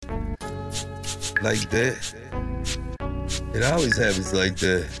like that. It always happens like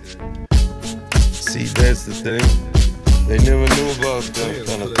that. See, that's the thing. They never knew about that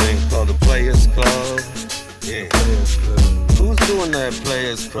kind of thing called the Players Club. Yeah. Who's doing that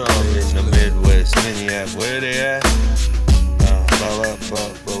Players Club in the Midwest, Minneapolis? Where they at?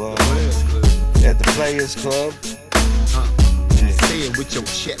 At the Players Club. Say it with your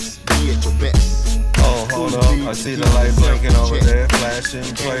chest, be at your best. Oh, hold up, I see the light blinking over there, flashing,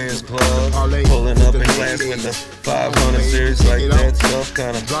 Players Club, pulling up in class with the 500 series like that stuff,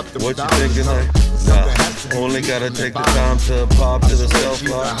 kinda, what you thinking like? Nah, only gotta take the time to pop to the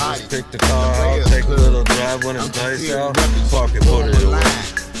self-lock, just pick the car out, take a little drive when it's nice out, park it, put it away.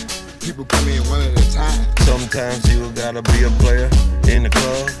 People come in one at a time. Sometimes you gotta be a player in the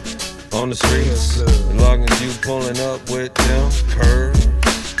club, on the streets, as long as you pulling up with them curves.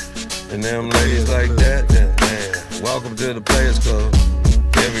 And them ladies like that, then man, welcome to the Players Club.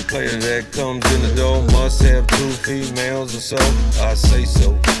 Every player that comes in the door must have 2 females or so. I say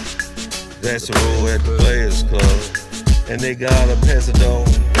so. That's the rule at the Players Club. And they gotta pass a door.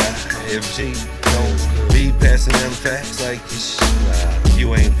 If she don't be passing them facts like nah,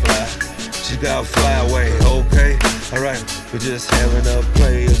 you ain't fly. She gotta fly away, okay? Alright, we're just having a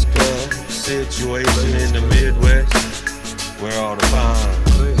Players Club situation in the Midwest, where all the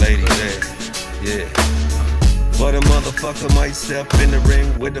fine ladies at, yeah. But a motherfucker might step in the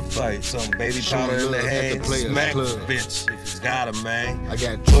ring with the fight. Some baby powder in the hand, smack the bitch if you got him, man.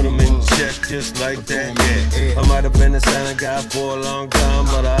 Put him in check just like that, yeah. I might have been a silent guy for a long time,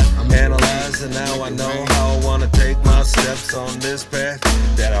 but I analyze and now I know how I wanna take my steps on this path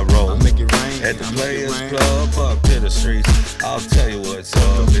that I roll. At the Players Club, up to the streets, I'll tell you what's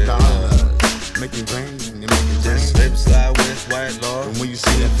up, yeah. Make it rain, make it rain. Just slip slide with White Lord. And when you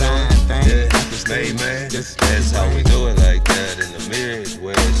see that fine thing, hey man, that's how we do it like that in the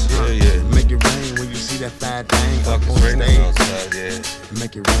Midwest. Yeah. Make it rain when you see that fine thing. Fuck, it's raining outside, yeah.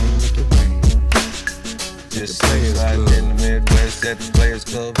 Make it rain, make it rain. Just slip slide in the Midwest at the Players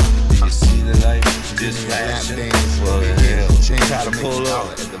Club. Do you see the light just flashing? Well, yeah, try to pull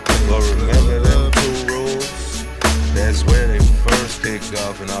up. But remember them 2 rules. That's where they first kick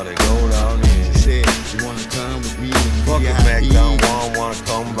off and all they go down in. She said, you wanna come with me? Fuck a Mac down one, wanna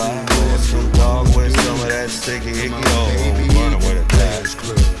come by. Or a Snoop Dogg with some of that sticky icky. Oh, running with a Players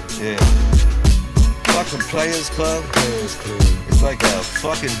Club. Yeah. Fucking Players Club. It's like a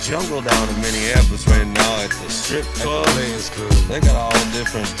fucking jungle down in Minneapolis right now at the strip club. They got all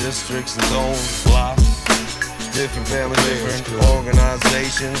different districts and zones, blocks, different families, different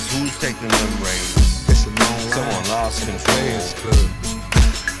organizations. Who's taking them reins? Someone lost control.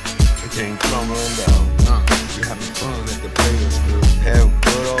 It came crumbling down. We having fun at the Players Club. Have a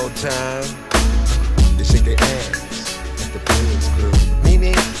good old time. They shake their ass at the Players Club.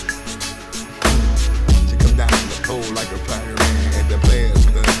 Mimi. She come down to the pole like a pirate at the Players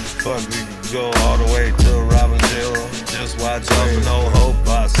Club. Fuck, we can go all the way to Robbinsville. Just watch out for no hope,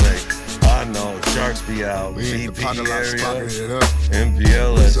 I say. I know sharks be out, BP area,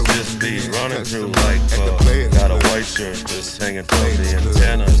 MPLS just be running through like got a white shirt just hanging from the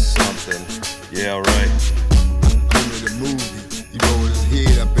antenna or something. Yeah, right. Remember the movie, you roll his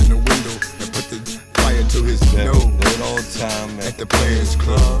head up in the window and put the fire to his nose. Good old time at the Players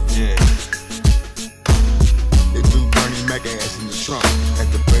Club. Yeah. They do Bernie Mac ass in the trunk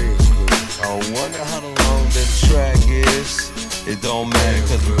at the Players Club. I wonder how long the track is. It don't matter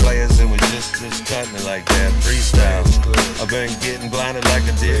cause we players and we just cutting it like that, freestyle. I've been getting blinded like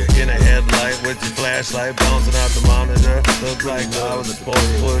a dick in a headlight with your flashlight bouncing out the monitor. Look like I was supposed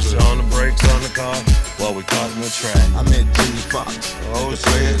to push on the brakes on the car while we caught in the track. I met Jimmy Fox. Oh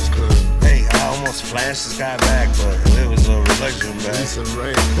shit. Hey, I almost flashed this guy back, but it was a reflection back.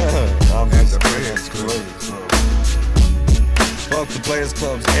 I'm at the Players Club. Fuck the Players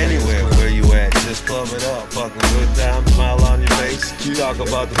Clubs anywhere where you at. Just club it up. Fucking good time, smile on your face. Talk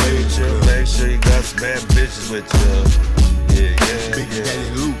about the future. Make sure you got some bad bitches with you. Yeah. Big Daddy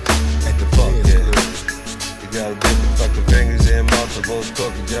Luke at the Players Club. You gotta dip your fucking fingers in multiple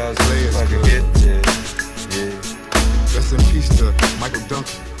cookie jars so you fucking get there. Yeah. Rest in peace to Michael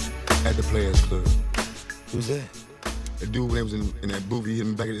Duncan at the Players Club. Who's that? The dude that was in that booth, he hit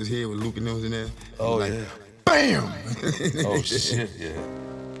him back in his head with Luke and those in there. Oh, yeah. BAM! Oh shit, yeah.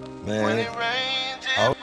 Man.